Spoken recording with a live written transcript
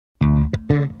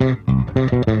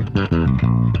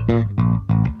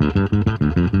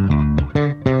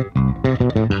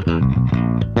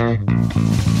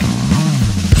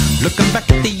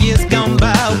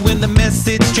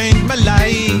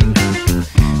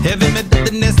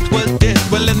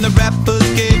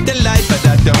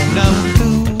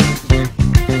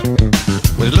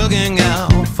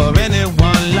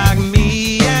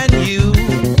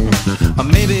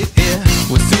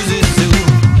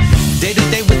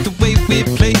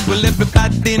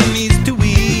nothing needs to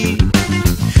eat.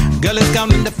 Girl is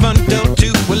gone in the front door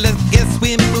too. Well, I guess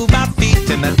we move our feet,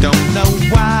 and I don't know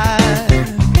why.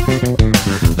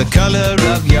 The color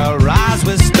of your eyes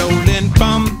was stolen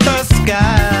from the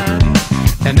sky,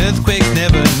 and earthquakes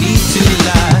never need to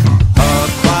lie.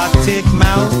 Aquatic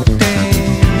mountain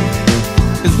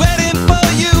is waiting for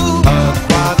you.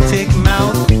 Aquatic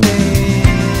mountain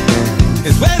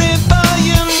is waiting for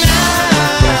you now.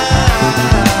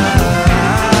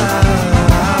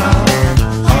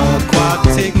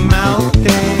 Aquatic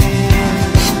mountain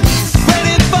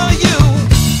waiting for you.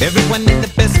 Everyone in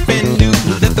the best friend knew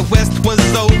that the West was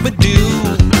overdue.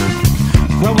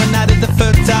 Growing out of the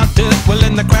fertile dirt, well,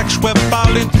 and the cracks were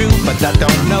falling through, but I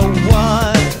don't know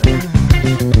what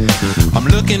I'm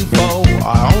looking for.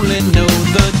 I only know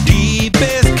the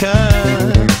deepest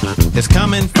cut is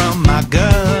coming from my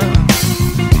gut.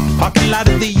 Parking lot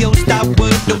of the old stop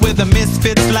wood, where the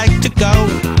misfits like to go.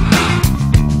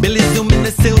 Billy zooming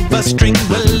the silver string,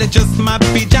 well, it just might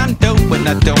be John Doe, and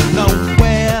I don't know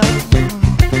where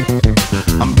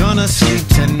I'm gonna sleep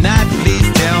tonight. Please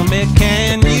tell me,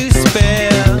 can you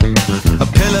spare a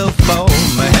pillow for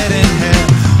my head and hair?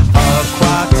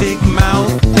 Aquatic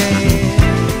mountain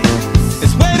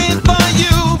is waiting for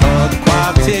you.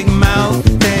 Aquatic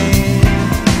mountain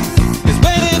is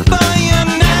waiting for you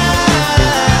now.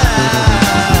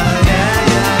 Yeah,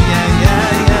 yeah, yeah, yeah,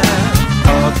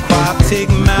 yeah. Aquatic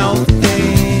mountain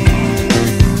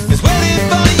is waiting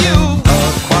for you.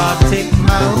 Aquatic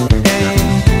mountain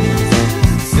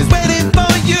is waiting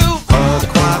for you.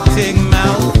 Aquatic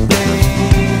mountain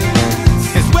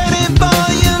is waiting for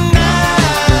you now.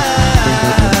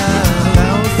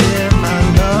 Out there, my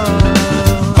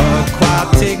love.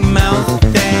 Aquatic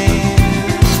mountain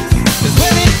is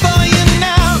waiting for you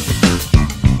now.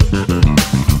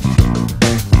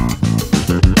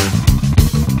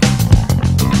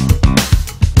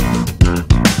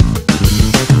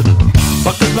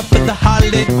 Buckle up with the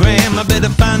hologram, I better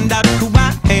find out who I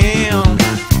am.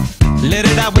 Let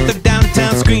it out with the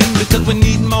downtown scream, because we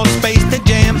need more space to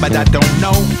jam, but I don't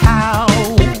know how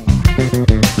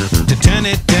to turn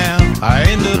it down. I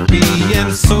end up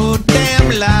being so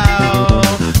damn loud.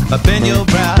 Up in your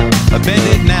brow, I bend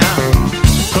it now.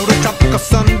 Prototropical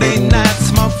Sunday night,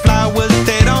 small flowers,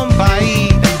 they don't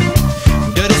bite.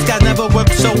 Dirty skies never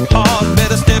work so hard,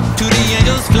 better step to the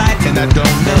angel's flight. And I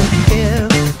don't know if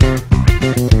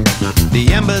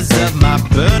the embers of my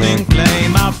burning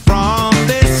flame are from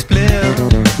this split.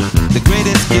 The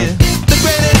greatest gift, the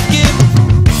greatest gift.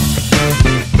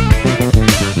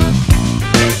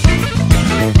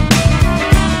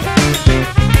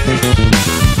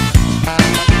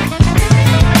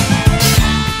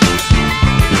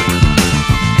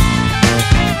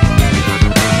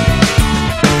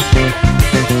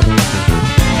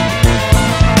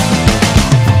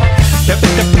 Step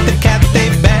it up with the cat, they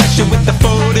bash it with the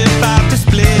 45 to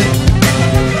split.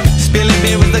 Spilling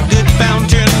beer with a good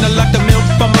fountain, I like the milk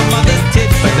from my mother's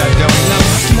tits, but I don't know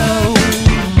slow.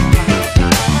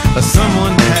 But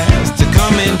someone has to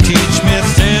come and teach me